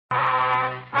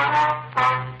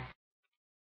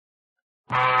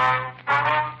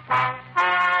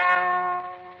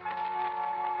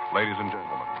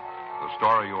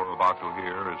about to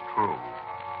hear is true.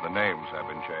 The names have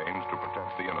been changed to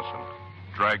protect the innocent.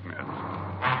 Dragnet.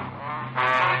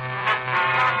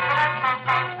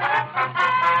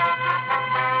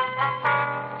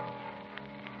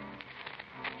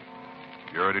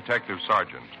 You're a detective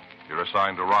sergeant. You're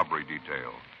assigned to robbery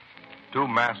detail. 2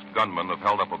 masked gunmen have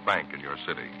held up a bank in your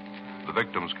city. The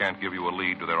victims can't give you a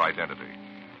lead to their identity.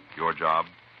 Your job,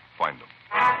 find them.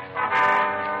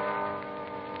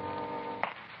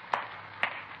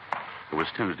 It was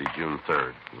Tuesday, June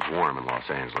 3rd. It was warm in Los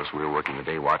Angeles. We were working the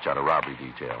day watch out of robbery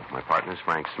detail. My partner's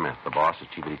Frank Smith. The boss is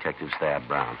Chief Detective Stab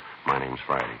Brown. My name's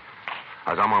Friday.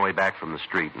 I was on my way back from the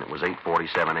street, and it was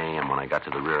 8:47 a.m. when I got to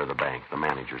the rear of the bank, the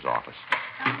manager's office.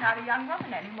 I'm not a young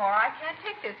woman anymore. I can't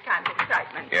take this kind of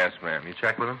excitement. Yes, ma'am. You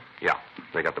checked with them? Yeah.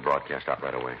 They got the broadcast out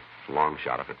right away. It's a long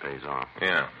shot if it pays off.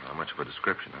 Yeah. Not much of a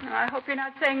description, huh? I hope you're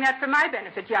not saying that for my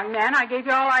benefit, young man. I gave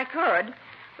you all I could.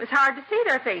 It was hard to see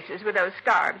their faces with those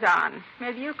scarves on.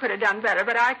 Maybe you could have done better,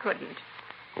 but I couldn't.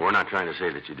 We're not trying to say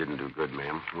that you didn't do good,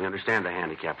 ma'am. We understand the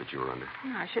handicap that you were under.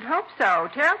 I should hope so.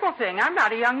 Terrible thing. I'm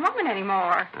not a young woman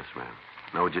anymore. Yes, ma'am.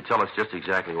 Now, would you tell us just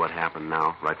exactly what happened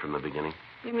now, right from the beginning?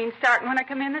 You mean starting when I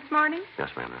come in this morning? Yes,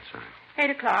 ma'am, that's right.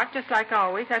 8 o'clock, just like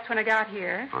always. That's when I got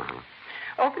here. Uh-huh.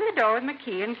 Opened the door with my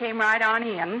key and came right on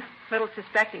in, little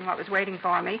suspecting what was waiting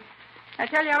for me. I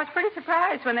tell you, I was pretty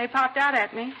surprised when they popped out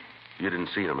at me. You didn't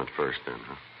see them at first, then,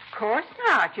 huh? Of course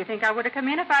not. You think I would have come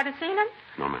in if I'd have seen them?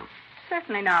 No, ma'am.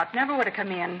 Certainly not. Never would have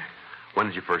come in. When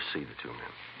did you first see the 2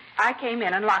 men? I came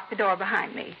in and locked the door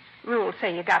behind me. Rules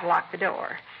say you got to lock the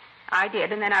door. I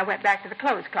did, and then I went back to the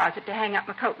clothes closet to hang up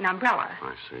my coat and umbrella.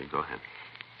 I see. Go ahead.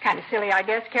 Kind of silly, I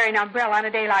guess, carrying an umbrella on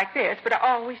a day like this, but I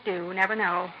always do. Never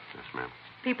know. Yes, ma'am.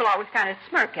 People always kind of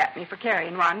smirk at me for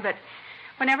carrying one, but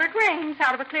whenever it rains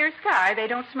out of a clear sky, they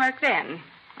don't smirk then.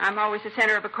 I'm always the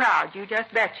center of a crowd. You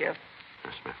just betcha.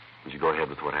 Yes, ma'am. Would you go ahead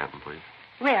with what happened, please?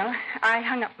 Well, I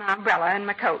hung up my umbrella and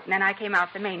my coat, and then I came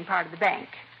out the main part of the bank,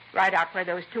 right out where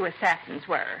those 2 assassins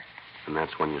were. And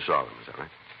that's when you saw them, is that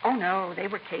right? Oh, no, they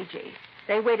were cagey.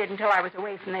 They waited until I was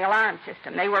away from the alarm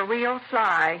system. They were real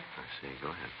sly. I see. Go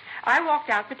ahead. I walked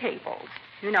out the tables.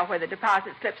 You know where the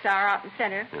deposit slips are out in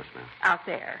center? Yes, ma'am. Out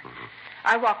there. Mm-hmm.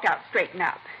 I walked out straight and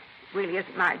up. It really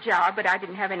isn't my job, but I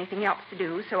didn't have anything else to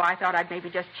do, so I thought I'd maybe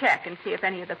just check and see if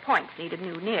any of the points needed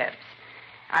new nibs.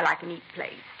 I like a neat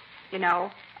place. You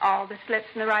know, all the slips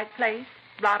in the right place,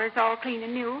 blotters all clean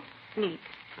and new. Neat.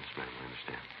 Yes, ma'am, I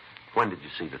understand. When did you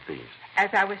see the thieves? As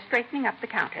I was straightening up the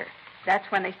counter, that's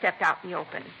when they stepped out in the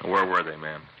open. Where were they,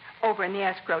 ma'am? Over in the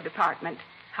escrow department,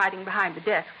 hiding behind the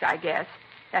desks, I guess.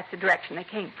 That's the direction they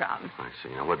came from. I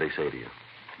see. Now, what'd they say to you?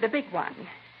 The big one,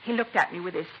 he looked at me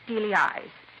with his steely eyes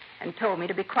and told me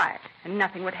to be quiet and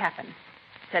nothing would happen.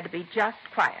 Said to be just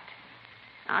quiet.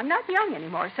 I'm not young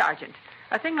anymore, Sergeant.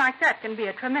 A thing like that can be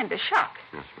a tremendous shock.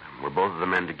 Yes, ma'am. Were both of the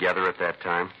men together at that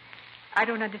time? I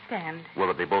don't understand. Well,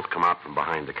 did they both come out from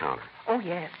behind the counter? Oh,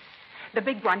 yes. The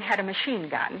big one had a machine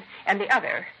gun, and the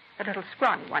other, the little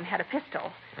scrawny one, had a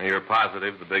pistol. You're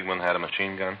positive the big one had a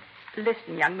machine gun?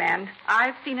 Listen, young man,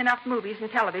 I've seen enough movies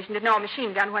and television to know a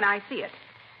machine gun when I see it.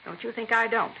 Don't you think I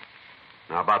don't?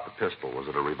 Now, about the pistol, was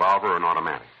it a revolver or an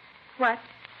automatic? What?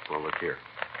 Well, look here.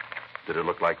 Did it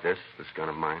look like this gun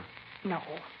of mine? No,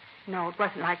 it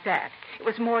wasn't like that. It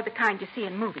was more the kind you see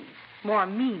in movies. More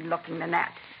mean-looking than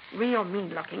that. Real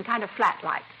mean-looking, kind of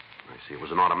flat-like. I see. It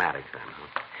was an automatic then,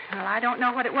 huh? Well, I don't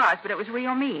know what it was, but it was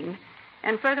real mean.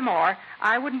 And furthermore,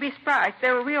 I wouldn't be surprised if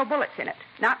there were real bullets in it.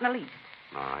 Not in the least.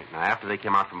 All right. Now, after they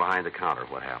came out from behind the counter,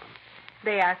 what happened?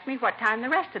 They asked me what time the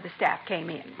rest of the staff came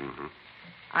in. Mm-hmm.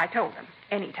 I told them,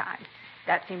 any time.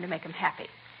 That seemed to make them happy.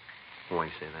 Why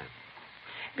you say that?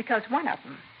 Because one of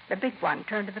them, the big one,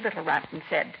 turned to the little runt and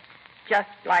said, just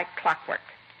like clockwork.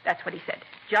 That's what he said.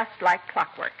 Just like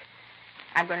clockwork.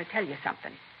 I'm going to tell you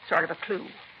something. Sort of a clue.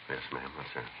 Yes, ma'am.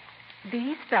 What's that?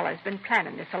 These fellas been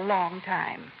planning this a long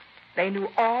time. They knew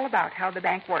all about how the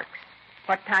bank works.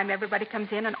 What time everybody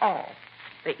comes in and all.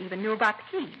 They even knew about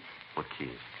the keys. What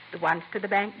keys? The ones to the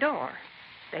bank door.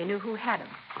 They knew who had them.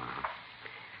 Uh-huh.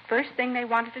 First thing they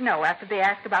wanted to know after they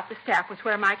asked about the staff was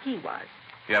where my key was.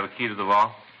 You have a key to the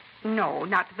vault? No,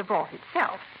 not to the vault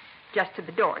itself. Just to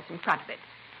the doors in front of it.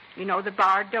 You know the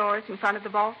barred doors in front of the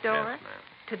vault door? Yes, ma'am.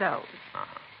 To those.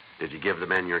 Uh-huh. Did you give the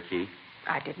men your key?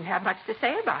 I didn't have much to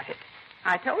say about it.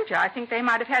 I told you, I think they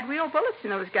might have had real bullets in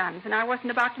those guns, and I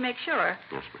wasn't about to make sure.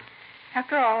 Yes, ma'am.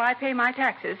 After all, I pay my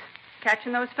taxes.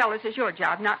 Catching those fellas is your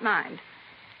job, not mine.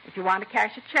 If you want to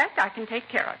cash a check, I can take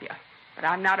care of you. But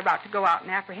I'm not about to go out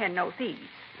and apprehend no thieves.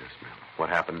 Yes, ma'am. What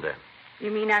happened then?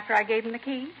 You mean after I gave them the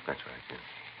key? That's right, yes.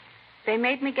 They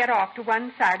made me get off to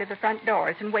one side of the front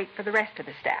doors and wait for the rest of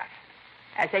the staff.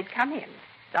 As they'd come in,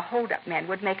 the hold-up men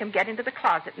would make them get into the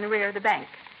closet in the rear of the bank,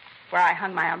 where I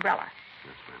hung my umbrella.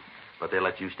 Yes, ma'am. But they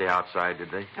let you stay outside,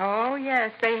 did they? Oh,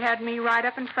 yes. They had me right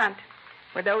up in front,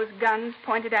 with those guns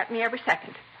pointed at me every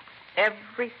second.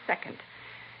 Every second.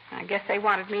 I guess they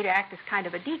wanted me to act as kind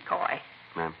of a decoy.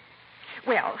 Ma'am?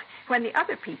 Well, when the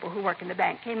other people who work in the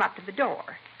bank came up to the door,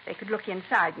 they could look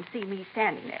inside and see me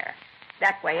standing there.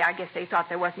 That way, I guess they thought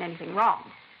there wasn't anything wrong.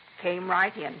 Came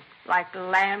right in, like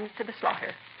lambs to the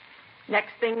slaughter.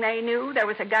 Next thing they knew, there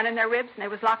was a gun in their ribs, and they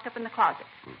was locked up in the closet.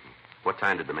 Mm-hmm. What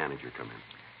time did the manager come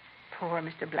in? Poor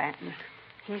Mr. Blanton.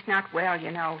 He's not well,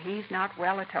 you know. He's not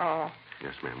well at all.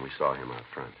 Yes, ma'am. We saw him out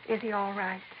front. Is he all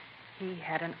right? He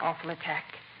had an awful attack.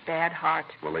 Bad heart.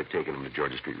 Well, they've taken him to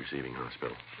Georgia Street Receiving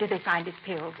Hospital. Did they find his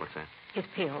pills? What's that? His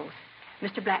pills.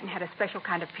 Mr. Blanton had a special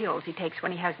kind of pills he takes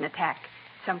when he has an attack.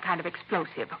 Some kind of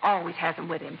explosive. Always has them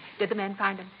with him. Did the men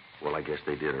find him? Well, I guess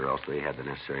they did, or else they had the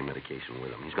necessary medication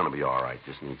with him. He's going to be all right.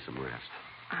 Just needs some rest.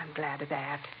 I'm glad of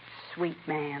that. Sweet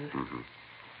man.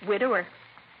 Mm-hmm. Widower.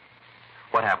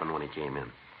 What happened when he came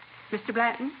in? Mr.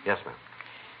 Blanton? Yes, ma'am.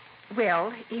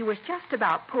 Well, he was just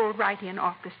about pulled right in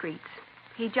off the streets.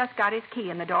 He just got his key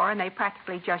in the door, and they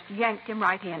practically just yanked him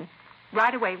right in.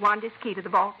 Right away, wanted his key to the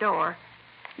vault door.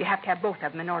 You have to have both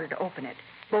of them in order to open it.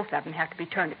 Both of them have to be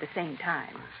turned at the same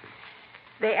time. I see.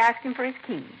 They asked him for his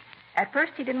key. At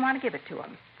first, he didn't want to give it to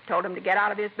him. Told him to get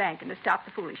out of his bank and to stop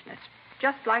the foolishness.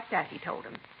 Just like that, he told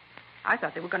him. I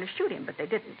thought they were going to shoot him, but they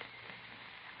didn't.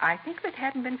 I think if it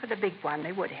hadn't been for the big one,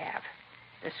 they would have.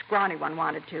 The scrawny one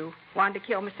wanted to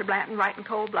kill Mr. Blanton right in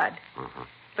cold blood. Uh-huh.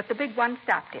 But the big one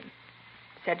stopped him.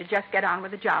 Said to just get on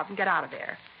with the job and get out of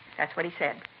there. That's what he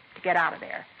said, to get out of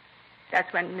there.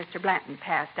 That's when Mr. Blanton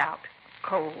passed out,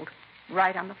 cold,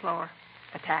 right on the floor.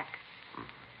 Attack.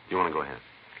 You want to go ahead?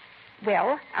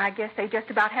 Well, I guess they just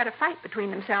about had a fight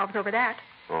between themselves over that.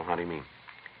 Oh, how do you mean?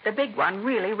 The big one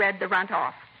really read the runt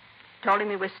off. Told him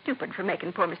he was stupid for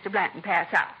making poor Mr. Blanton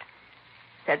pass out.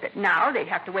 Said that now they'd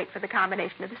have to wait for the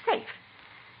combination of the safe.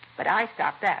 But I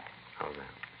stopped that. How's that?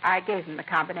 I gave him the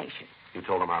combination. You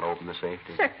told him how to open the safe,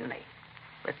 did you? Certainly.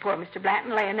 With poor Mr.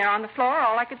 Blanton laying there on the floor,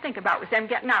 all I could think about was them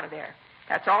getting out of there.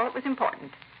 That's all that was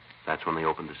important. That's when they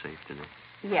opened the safe, didn't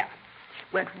they? Yeah.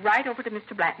 Went right over to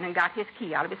Mr. Blanton and got his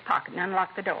key out of his pocket and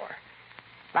unlocked the door.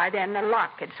 By then, the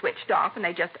lock had switched off, and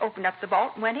they just opened up the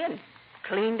vault and went in.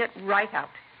 Cleaned it right out.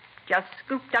 Just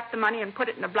scooped up the money and put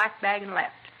it in a black bag and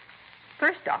left.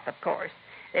 First off, of course,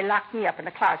 they locked me up in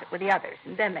the closet with the others,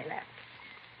 and then they left.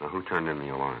 Now, who turned in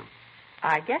the alarm?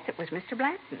 I guess it was Mr.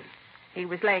 Blanton. He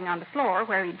was laying on the floor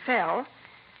where he'd fell.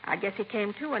 I guess he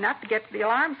came to enough to get to the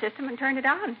alarm system and turned it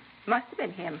on. Must have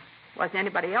been him. Wasn't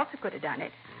anybody else who could have done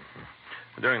it.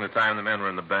 Mm-hmm. During the time the men were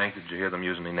in the bank, did you hear them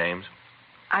use any names?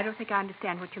 I don't think I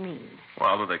understand what you mean.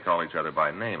 Well, do they call each other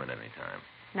by name at any time?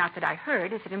 Not that I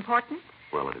heard. Is it important?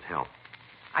 Well, it'd help.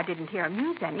 I didn't hear him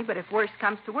use any, but if worse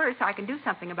comes to worse, I can do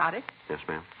something about it. Yes,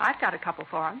 ma'am. I've got a couple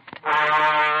for him.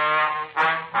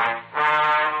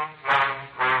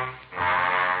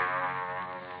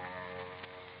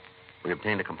 We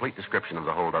obtained a complete description of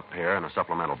the hold-up pair, and a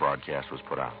supplemental broadcast was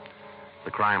put out.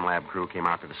 The crime lab crew came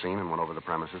out to the scene and went over the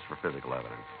premises for physical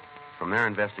evidence. From their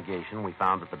investigation, we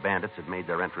found that the bandits had made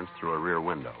their entrance through a rear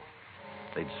window.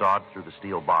 They'd sawed through the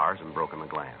steel bars and broken the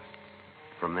glass.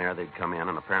 From there, they'd come in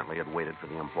and apparently had waited for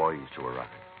the employees to arrive.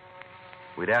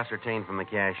 We'd ascertained from the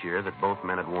cashier that both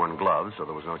men had worn gloves, so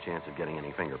there was no chance of getting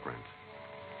any fingerprints.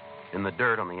 In the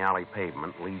dirt on the alley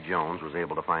pavement, Lee Jones was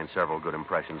able to find several good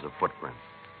impressions of footprints.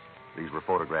 These were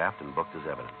photographed and booked as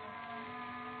evidence.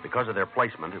 Because of their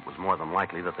placement, it was more than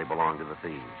likely that they belonged to the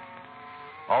thieves.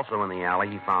 Also in the alley,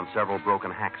 he found several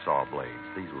broken hacksaw blades.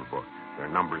 These were booked, their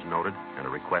numbers noted, and a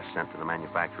request sent to the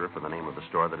manufacturer for the name of the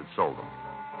store that had sold them.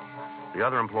 The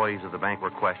other employees of the bank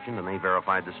were questioned, and they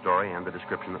verified the story and the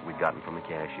description that we'd gotten from the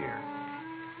cashier.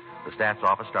 The stats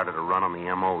office started a run on the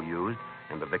M.O. used,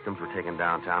 and the victims were taken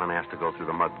downtown and asked to go through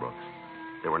the mug books.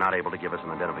 They were not able to give us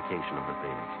an identification of the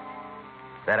thieves.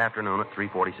 That afternoon at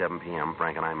 3:47 p.m.,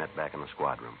 Frank and I met back in the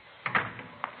squad room.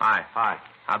 Hi. Hi.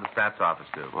 How'd the stats office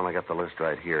do? Well, I got the list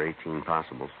right here, 18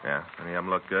 possibles. Yeah. Any of them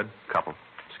look good? Couple.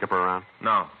 Skipper around?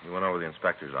 No. We went over the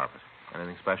inspector's office.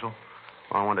 Anything special?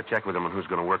 Well, I wanted to check with him on who's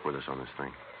going to work with us on this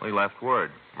thing. Well, he left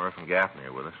word. Murph and Gaffney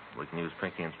are with us. We can use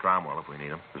Pinky and Stromwell if we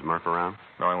need them. Is Murph around?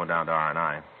 No, I went down to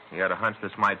R&I. He had a hunch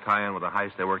this might tie in with a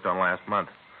heist they worked on last month.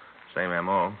 Same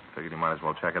M.O. Figured he might as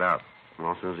well check it out.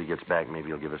 Well, as soon as he gets back, maybe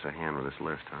he'll give us a hand with this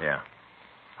list, huh? Yeah.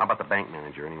 How about the bank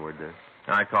manager? Any word there?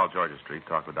 I called Georgia Street,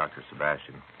 talked with Dr.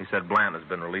 Sebastian. He said Blanton has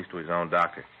been released to his own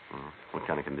doctor. What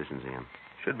kind of conditions is he in?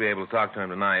 Should be able to talk to him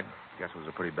tonight. Guess it was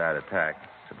a pretty bad attack.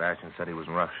 Sebastian said he was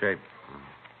in rough shape.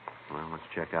 Well, let's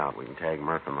check out. We can tag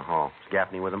Murph in the hall. Is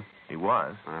Gaffney with him? He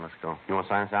was. All right, let's go. You want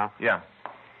to sign us out? Yeah.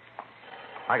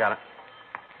 I got it.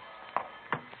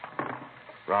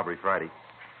 Robbery Friday.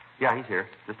 Yeah, he's here.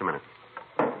 Just a minute.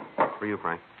 For you,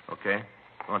 Frank. Okay.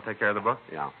 You want to take care of the book?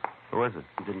 Yeah. Who is it?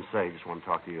 He didn't say. Just want to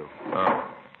talk to you. Oh.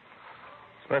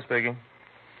 Smith speaking.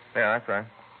 Yeah, that's right.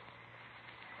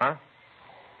 Huh?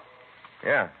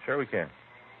 Yeah, sure we can.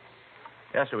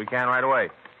 Yes, sir, we can right away.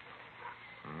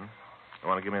 Mm-hmm. You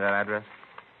want to give me that address?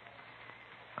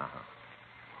 Uh-huh.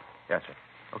 Yes, sir.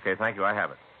 Okay, thank you. I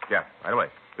have it. Yeah, right away.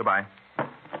 Goodbye.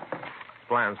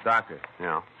 Blanton's doctor.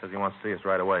 Yeah. Says he wants to see us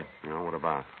right away. Yeah, what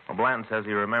about? Well, Blanton says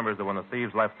he remembers that when the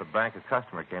thieves left the bank, a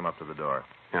customer came up to the door.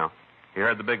 Yeah. He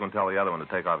heard the big one tell the other one to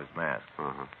take off his mask.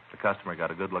 Uh-huh. The customer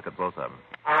got a good look at both of them.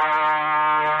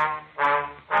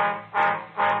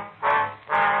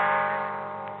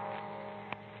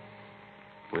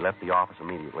 We left the office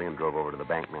immediately and drove over to the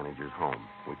bank manager's home.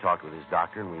 We talked with his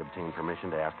doctor, and we obtained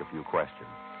permission to ask a few questions.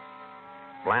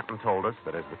 Blanton told us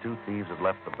that as the two thieves had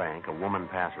left the bank, a woman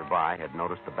passerby had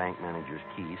noticed the bank manager's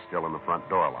key still in the front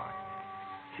door lock.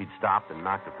 She'd stopped and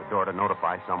knocked at the door to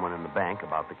notify someone in the bank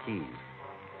about the keys.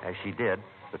 As she did,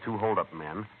 the two hold-up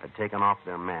men had taken off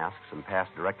their masks and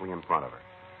passed directly in front of her.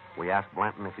 We asked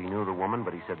Blanton if he knew the woman,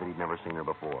 but he said that he'd never seen her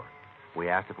before. We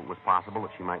asked if it was possible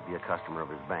that she might be a customer of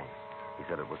his bank. He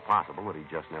said it was possible that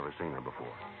he'd just never seen her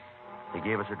before. He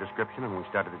gave us her description, and we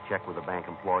started to check with the bank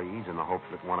employees in the hopes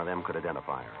that one of them could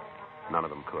identify her. None of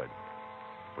them could.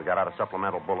 We got out a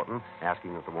supplemental bulletin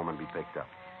asking that the woman be picked up.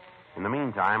 In the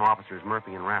meantime, Officers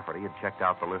Murphy and Rafferty had checked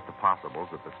out the list of possibles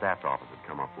that the stats office had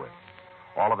come up with.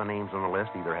 All of the names on the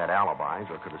list either had alibis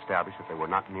or could establish that they were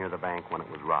not near the bank when it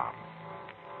was robbed.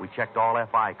 We checked all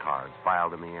FI cards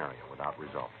filed in the area without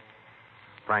result.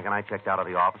 Frank and I checked out of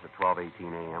the office at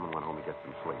 12:18 a.m. and went home to get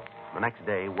some sleep. The next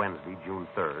day, Wednesday, June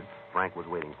 3rd, Frank was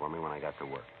waiting for me when I got to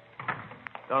work.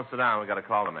 Don't sit down. We got a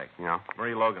call to make. Yeah?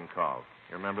 Marie Logan called.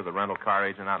 You remember the rental car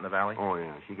agent out in the valley? Oh,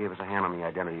 yeah. She gave us a hand on the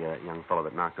identity of that young fellow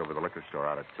that knocked over the liquor store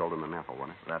out at Tilden and Ethel,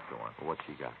 wasn't it? That's the one. Well, what's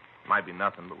she got? Might be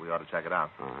nothing, but we ought to check it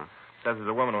out. Uh-huh. Says there's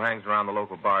a woman who hangs around the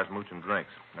local bars mooching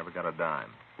drinks. Never got a dime.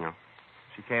 Yeah?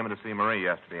 She came in to see Marie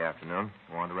yesterday afternoon.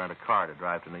 Wanted to rent a car to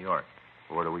drive to New York.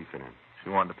 Well, where do we fit in? She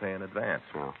wanted to pay in advance.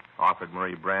 Yeah. Offered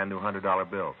Marie brand new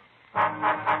 $100 bills.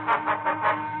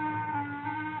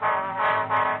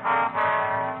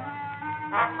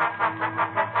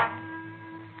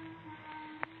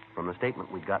 From the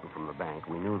statement we'd gotten from the bank,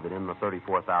 we knew that in the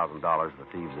 $34,000 the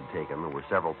thieves had taken, there were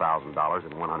several $1,000s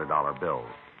in $100 bills.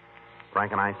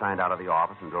 Frank and I signed out of the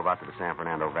office and drove out to the San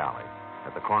Fernando Valley.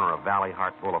 At the corner of Valley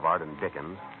Hart Boulevard and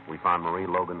Dickens, we found Marie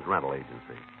Logan's rental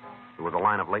agency. There was a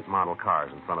line of late-model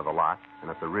cars in front of the lot,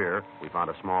 and at the rear, we found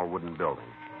a small wooden building.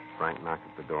 Frank knocked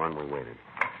at the door, and we waited.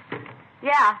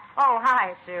 Yeah. Oh,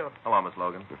 hi, it's you. Hello, Miss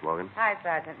Logan. Miss Logan? Hi,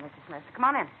 Sergeant, Mr. Smith. Come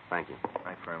on in. Thank you.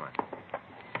 Thanks very much.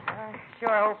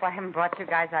 Sure hope I haven't brought you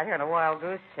guys out here on a wild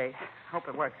goose chase. Hope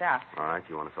it works out. All right,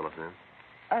 you want to fill us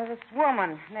in? This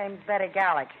woman named Betty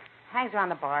Gallick hangs around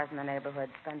the bars in the neighborhood,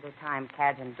 spends her time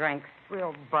cadging drinks.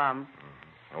 Real bum.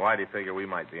 Mm-hmm. Why do you figure we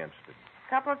might be interested? A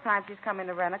couple of times she's come in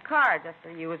to rent a car just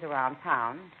to use around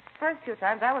town. First few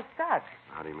times I was stuck.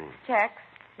 How do you mean? Checks.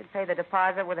 She'd pay the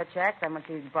deposit with a check. Then when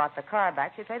she brought the car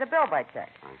back, she'd pay the bill by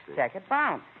check. I see. Check it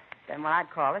bounced. Then when I'd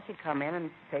call her, she'd come in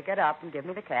and pick it up and give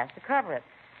me the cash to cover it.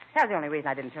 That was the only reason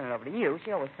I didn't turn it over to you.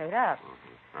 She always paid up.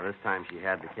 Mm-hmm. Now, this time she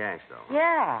had the cash, though.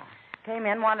 Yeah. Came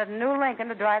in, wanted a new Lincoln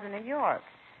to drive to New York.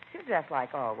 She was dressed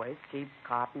like always. Cheap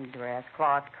cotton dress,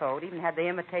 cloth coat, even had the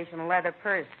imitation leather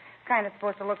purse. Kind of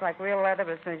supposed to look like real leather,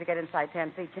 but as soon as you get inside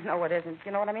 10 feet, you know it isn't.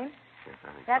 You know what I mean? Yes,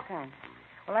 I think That so. kind.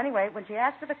 Well, anyway, when she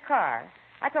asked for the car,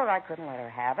 I told her I couldn't let her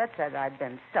have it. Said I'd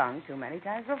been stung too many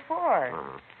times before.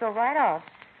 Uh-huh. So right off,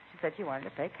 she said she wanted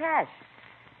to pay cash.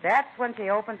 That's when she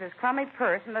opens his crummy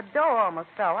purse, and the dough almost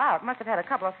fell out. Must have had a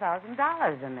couple of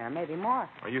 $1,000s in there, maybe more.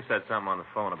 Well, you said something on the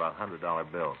phone about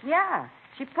 $100 bills. Yeah.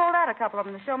 She pulled out a couple of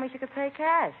them to show me she could pay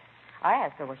cash. I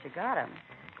asked her where she got them.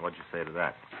 What'd you say to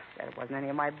that? Said it wasn't any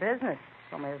of my business.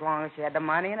 Told me as long as she had the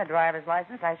money and a driver's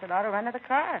license, I should ought to rent her the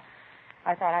car.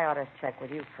 I thought I ought to check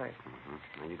with you first.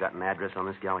 Mm-hmm. Now, you got an address on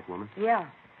this Gallic woman? Yeah.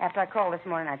 After I called this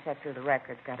morning, I checked through the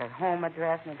records. Got her home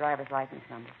address and a driver's license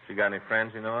number. She got any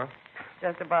friends you know of?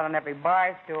 Just about on every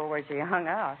bar stool where she hung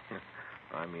out.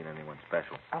 I mean anyone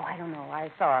special. Oh, I don't know.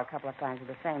 I saw her a couple of times with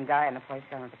the same guy in the place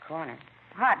down at the corner.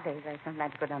 Hot days, I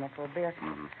sometimes go down there for a beer.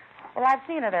 Mm-hmm. Well, I've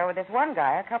seen her there with this one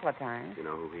guy a couple of times. You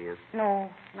know who he is? No,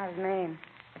 not his name.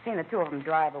 I've seen the two of them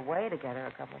drive away together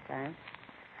a couple of times.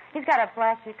 He's got a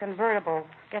flashy convertible.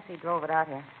 Guess he drove it out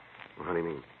here. Well, how do you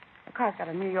mean? The car's got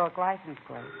a New York license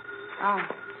plate. Oh,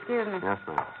 excuse me. Yes,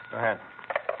 ma'am. Go ahead.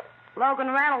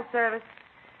 Logan Rental Service.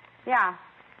 Yeah.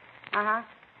 Uh-huh.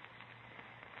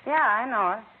 Yeah, I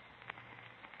know her.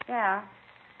 Yeah.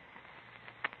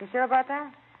 You sure about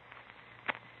that?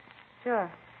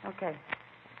 Sure. Okay.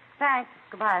 Thanks.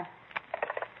 Goodbye.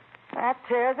 That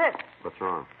tears it. What's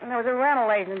wrong? There was a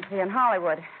rental agency in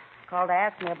Hollywood. Called to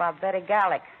ask me about Betty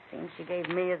Gallick. Seems she gave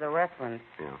me as a reference.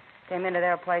 Yeah. Came into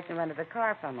their place and rented a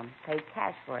car from them. Paid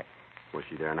cash for it. Was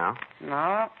she there now?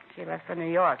 No. She left for New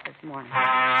York this morning.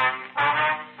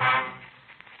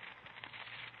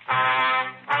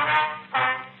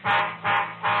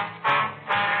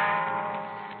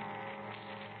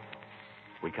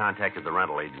 We contacted the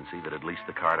rental agency that had leased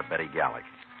the car to Betty Gallick.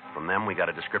 From them, we got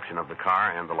a description of the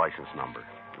car and the license number.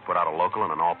 We put out a local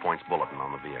and an all-points bulletin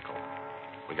on the vehicle.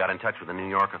 We got in touch with the New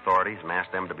York authorities and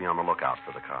asked them to be on the lookout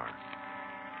for the car.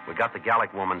 We got the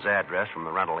Gallick woman's address from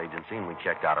the rental agency, and we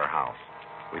checked out her house.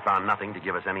 We found nothing to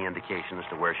give us any indication as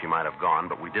to where she might have gone,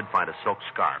 but we did find a silk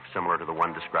scarf similar to the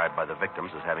one described by the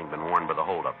victims as having been worn by the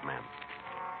hold-up men.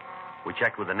 We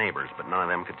checked with the neighbors, but none of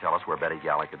them could tell us where Betty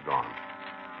Gallick had gone.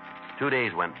 2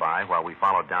 days went by while we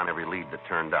followed down every lead that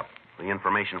turned up. The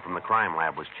information from the crime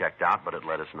lab was checked out, but it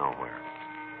led us nowhere.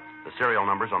 The serial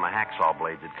numbers on the hacksaw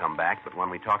blades had come back, but when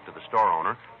we talked to the store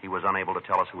owner, he was unable to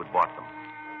tell us who had bought them.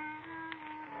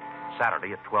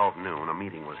 Saturday at 12 noon, a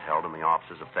meeting was held in the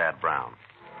offices of Thad Brown.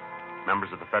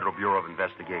 Members of the Federal Bureau of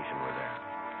Investigation were there.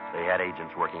 They had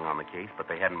agents working on the case, but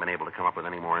they hadn't been able to come up with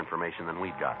any more information than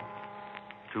we'd gotten.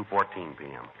 2:14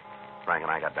 p.m. Frank and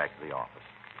I got back to the office.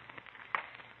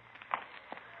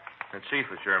 The chief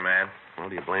is sure mad. Well,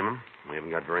 do you blame him? We haven't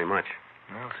got very much.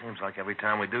 Well, it seems like every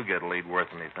time we do get a lead worth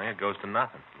anything, it goes to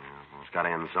nothing. Yeah, well, it's got to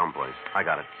end someplace. I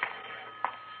got it.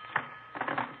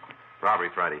 Robbery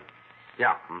Friday.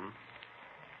 Yeah. Mm-hmm.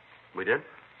 We did?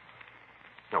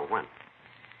 No, when?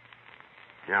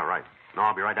 Yeah, right. No,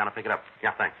 I'll be right down to pick it up.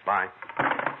 Yeah, thanks. Bye.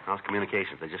 How's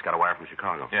communications? They just got a wire from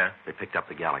Chicago. Yeah. They picked up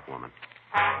the Gallick woman.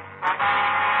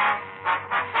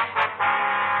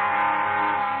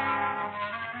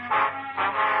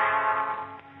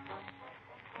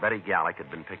 Betty Gallick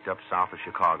had been picked up south of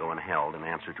Chicago and held in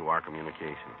answer to our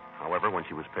communication. However, when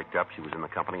she was picked up, she was in the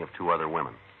company of 2 other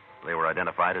women. They were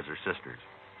identified as her sisters.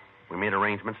 We made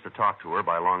arrangements to talk to her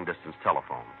by long-distance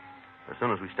telephone. As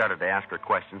soon as we started to ask her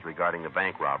questions regarding the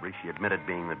bank robbery, she admitted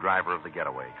being the driver of the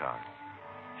getaway car.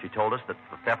 She told us that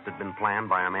the theft had been planned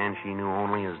by a man she knew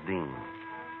only as Dean.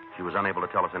 She was unable to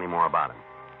tell us any more about him.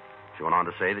 She went on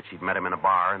to say that she'd met him in a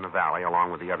bar in the valley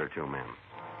along with the other 2 men.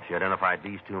 She identified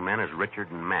these 2 men as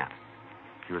Richard and Matt.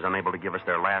 She was unable to give us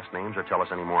their last names or tell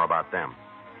us any more about them.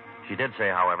 She did say,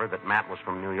 however, that Matt was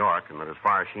from New York and that as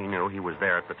far as she knew, he was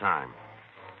there at the time.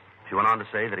 She went on to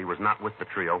say that he was not with the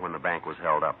trio when the bank was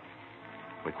held up.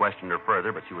 We questioned her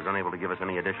further, but she was unable to give us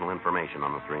any additional information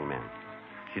on the 3 men.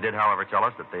 She did, however, tell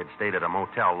us that they had stayed at a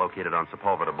motel located on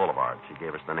Sepulveda Boulevard. She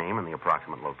gave us the name and the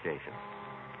approximate location.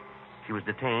 She was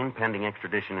detained pending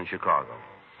extradition in Chicago.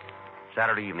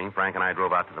 Saturday evening, Frank and I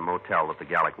drove out to the motel that the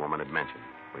Gallick woman had mentioned.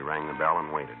 We rang the bell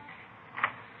and waited.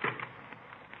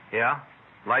 Yeah?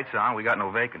 Lights on. We got no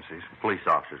vacancies. Police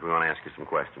officers, we want to ask you some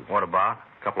questions. What about?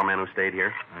 A couple of men who stayed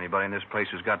here. Anybody in this place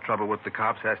who's got trouble with the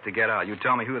cops has to get out. You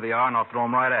tell me who they are, and I'll throw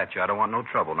them right at you. I don't want no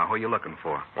trouble. Now, who are you looking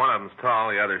for? One of them's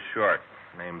tall, the other's short.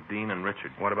 Named Dean and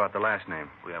Richard. What about the last name?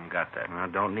 We haven't got that. I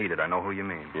don't need it. I know who you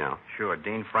mean. Yeah. Sure.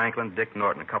 Dean Franklin, Dick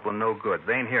Norton, a couple of no goods.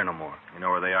 They ain't here no more. You know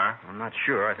where they are? I'm not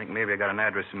sure. I think maybe I got an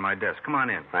address in my desk. Come on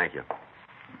in. Thank you.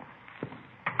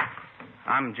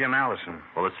 I'm Jim Allison.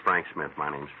 Well, this is Frank Smith. My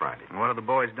name's Friday. What have the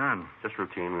boys done? Just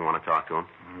routine. We want to talk to them.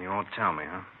 You won't tell me,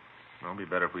 huh? Well, it'd be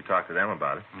better if we talk to them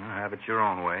about it. Well, have it your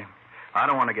own way. I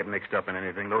don't want to get mixed up in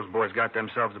anything. Those boys got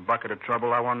themselves a bucket of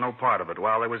trouble. I want no part of it.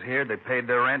 While they was here, they paid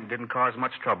their rent and didn't cause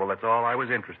much trouble. That's all I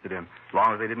was interested in, as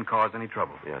long as they didn't cause any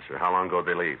trouble. Yes, sir. How long ago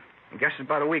did they leave? I guess it's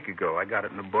about a week ago. I got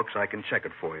it in the book, so I can check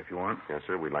it for you if you want. Yes,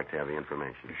 sir. We'd like to have the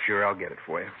information. Sure, I'll get it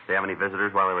for you. Did they have any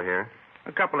visitors while they were here?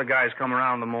 A couple of guys come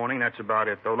around in the morning. That's about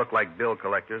it, though. Look like bill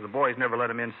collectors. The boys never let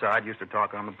them inside. Used to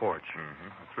talk on the porch. Mm-hmm.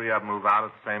 The 3 of them move out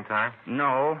at the same time?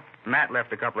 No. Matt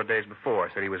left a couple of days before.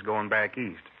 Said he was going back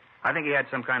east. I think he had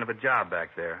some kind of a job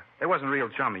back there. They wasn't real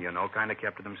chummy, you know. Kind of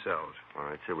kept to themselves. All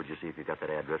right, sir. Would you see if you got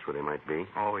that address where they might be?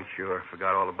 Oh, sure.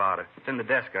 Forgot all about it. It's in the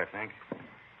desk, I think.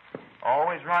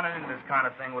 Always running into this kind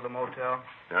of thing with a motel.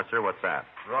 Yes, sir. What's that?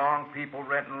 Wrong people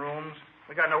renting rooms.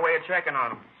 We got no way of checking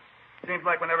on them. Seems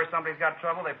like whenever somebody's got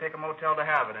trouble, they pick a motel to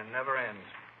have it, and it never ends.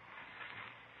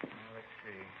 Let's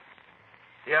see.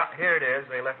 Yeah, here it is.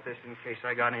 They left this in case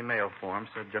I got any mail for them,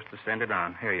 so just to send it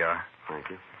on. Here you are. Thank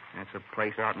you. It's a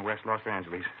place out in West Los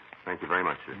Angeles. Thank you very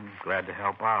much, sir. Glad to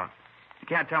help out. You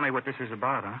can't tell me what this is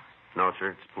about, huh? No,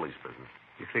 sir. It's police business.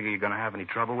 You figure you're going to have any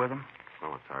trouble with them?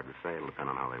 Well, it's hard to say. It'll depend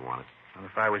on how they want it. Well,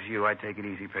 if I was you, I'd take it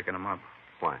easy picking them up.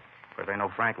 Why? But they know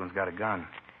Franklin's got a gun.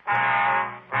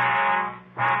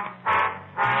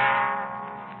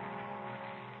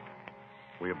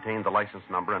 We obtained the license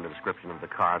number and a description of the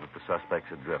car that the suspects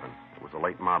had driven. It was a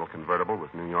late model convertible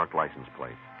with New York license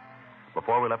plate.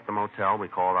 Before we left the motel, we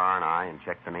called R&I and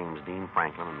checked the names Dean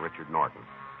Franklin and Richard Norton.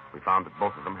 We found that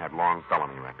both of them had long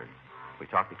felony records. We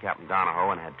talked to Captain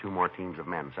Donahoe and had 2 more teams of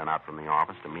men sent out from the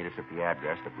office to meet us at the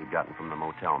address that we'd gotten from the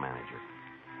motel manager.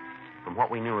 From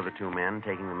what we knew of the 2 men,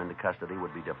 taking them into custody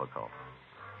would be difficult.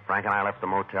 Frank and I left the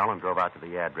motel and drove out to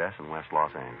the address in West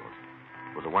Los Angeles.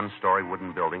 It was a 1-story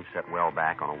wooden building set well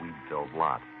back on a weed-filled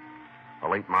lot. A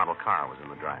late model car was in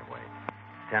the driveway.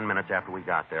 10 minutes after we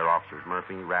got there, Officers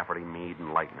Murphy, Rafferty, Meade, and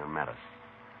Leitner met us.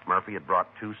 Murphy had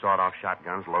brought 2 sawed-off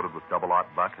shotguns loaded with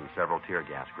double-aught buck and several tear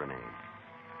gas grenades.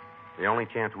 The only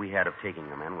chance we had of taking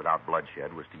them in without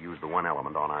bloodshed was to use the one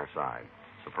element on our side,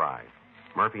 surprise.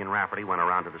 Murphy and Rafferty went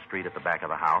around to the street at the back of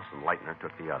the house, and Leitner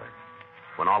took the other.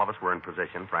 When all of us were in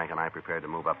position, Frank and I prepared to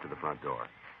move up to the front door.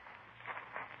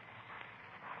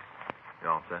 You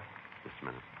all set? Just a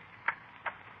minute.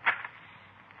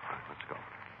 All right, let's go.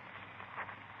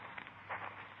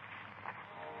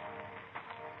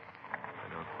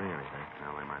 I don't see anything.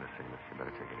 Well, they might have seen us. You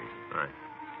better take it easy. All right.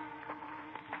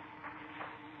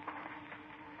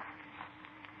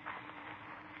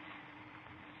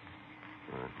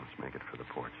 All right, let's make it for the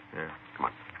porch. Yeah. Come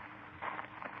on.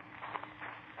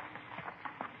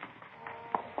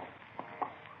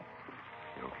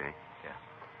 You okay? Yeah.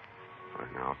 All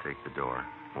right, now I'll take the door.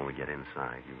 When we get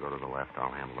inside, you go to the left, I'll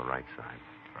handle the right side.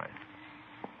 Right.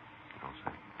 All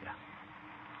set? Yeah.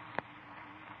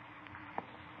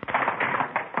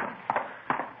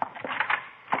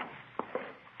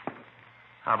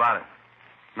 How about it?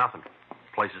 Nothing.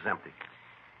 Place is empty.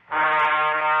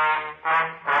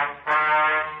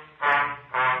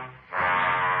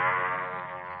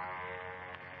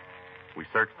 We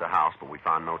searched the house, but we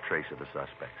found no trace of the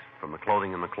suspects. From the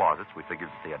clothing in the closets, we figured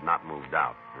that they had not moved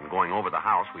out. And going over the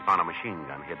house, we found a machine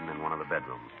gun hidden in one of the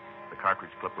bedrooms. The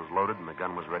cartridge clip was loaded, and the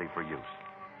gun was ready for use.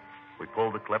 We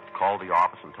pulled the clip, called the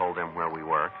office, and told them where we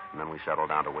were, and then we settled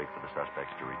down to wait for the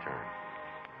suspects to return.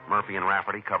 Murphy and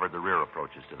Rafferty covered the rear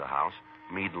approaches to the house.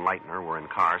 Meade and Leitner were in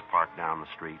cars parked down the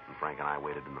street, and Frank and I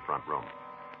waited in the front room.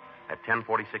 At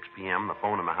 10:46 p.m., the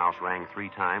phone in the house rang 3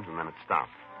 times, and then it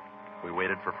stopped. We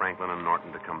waited for Franklin and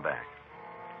Norton to come back.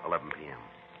 11 p.m.,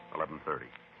 11:30.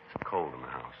 It's cold in the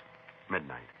house.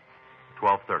 Midnight.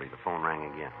 12:30, the phone rang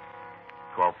again.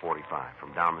 12:45.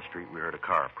 From down the street, we heard a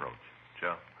car approach.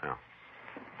 Joe. Yeah.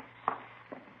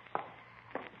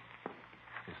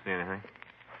 You see anything?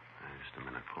 Just a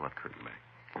minute. Pull that curtain back.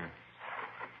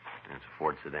 It's a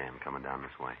Ford sedan coming down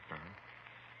this way.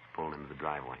 Pulled into the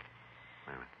driveway.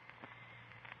 Wait a minute.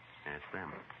 Yeah, it's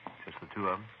them. Just the 2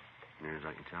 of them? Near as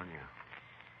I can tell, yeah.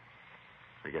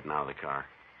 They're getting out of the car.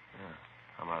 Yeah.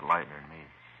 How about Leitner and me?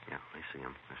 Yeah, I see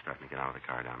them. They're starting to get out of the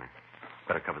car down there.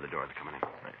 Better cover the door. They're coming in.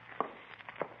 Right.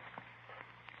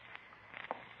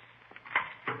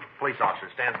 Police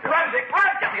officer, stand still. Run, Dick, run!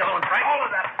 Get the other one, Frank. Hold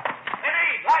of that.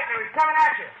 Hey, Leitner, he's coming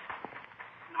at you.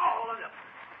 No, hold of it.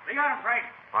 We got him, Frank.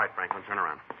 All right, Franklin, turn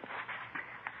around.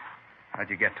 How'd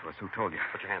you get to us? Who told you?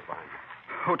 Put your hands behind you.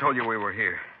 Who told you we were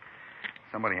here?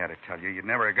 Somebody had to tell you. You'd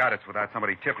never have got us without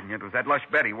somebody tipping you. It was that lush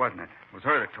Betty, wasn't it? It was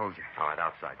her that told you. All right,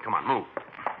 outside. Come on, move.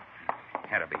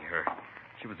 Had to be her.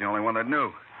 She was the only one that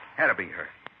knew. Had to be her.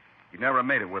 You'd never have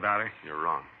made it without her. You're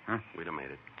wrong. Huh? We'd have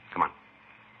made it. Come on.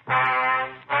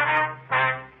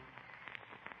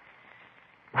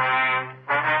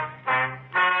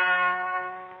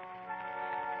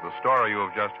 The story you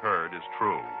have just heard is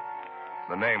true.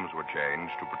 The names were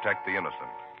changed to protect the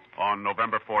innocent. On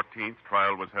November 14th,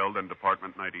 trial was held in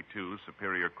Department 92,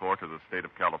 Superior Court of the State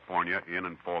of California, in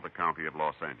and for the County of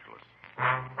Los Angeles.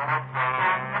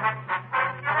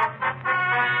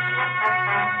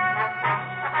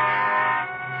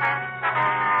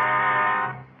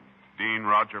 Dean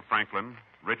Roger Franklin,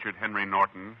 Richard Henry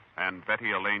Norton, and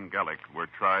Betty Elaine Gellick were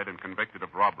tried and convicted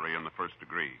of robbery in the first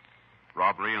degree.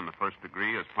 Robbery in the first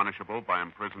degree is punishable by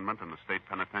imprisonment in the state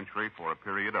penitentiary for a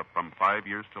period of from 5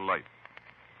 years to life.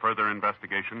 Further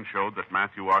investigation showed that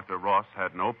Matthew Arthur Ross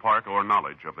had no part or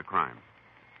knowledge of the crime.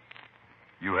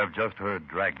 You have just heard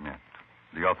Dragnet,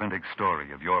 the authentic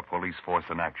story of your police force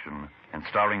in action, and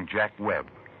starring Jack Webb,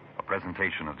 a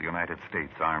presentation of the United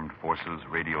States Armed Forces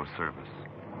Radio Service.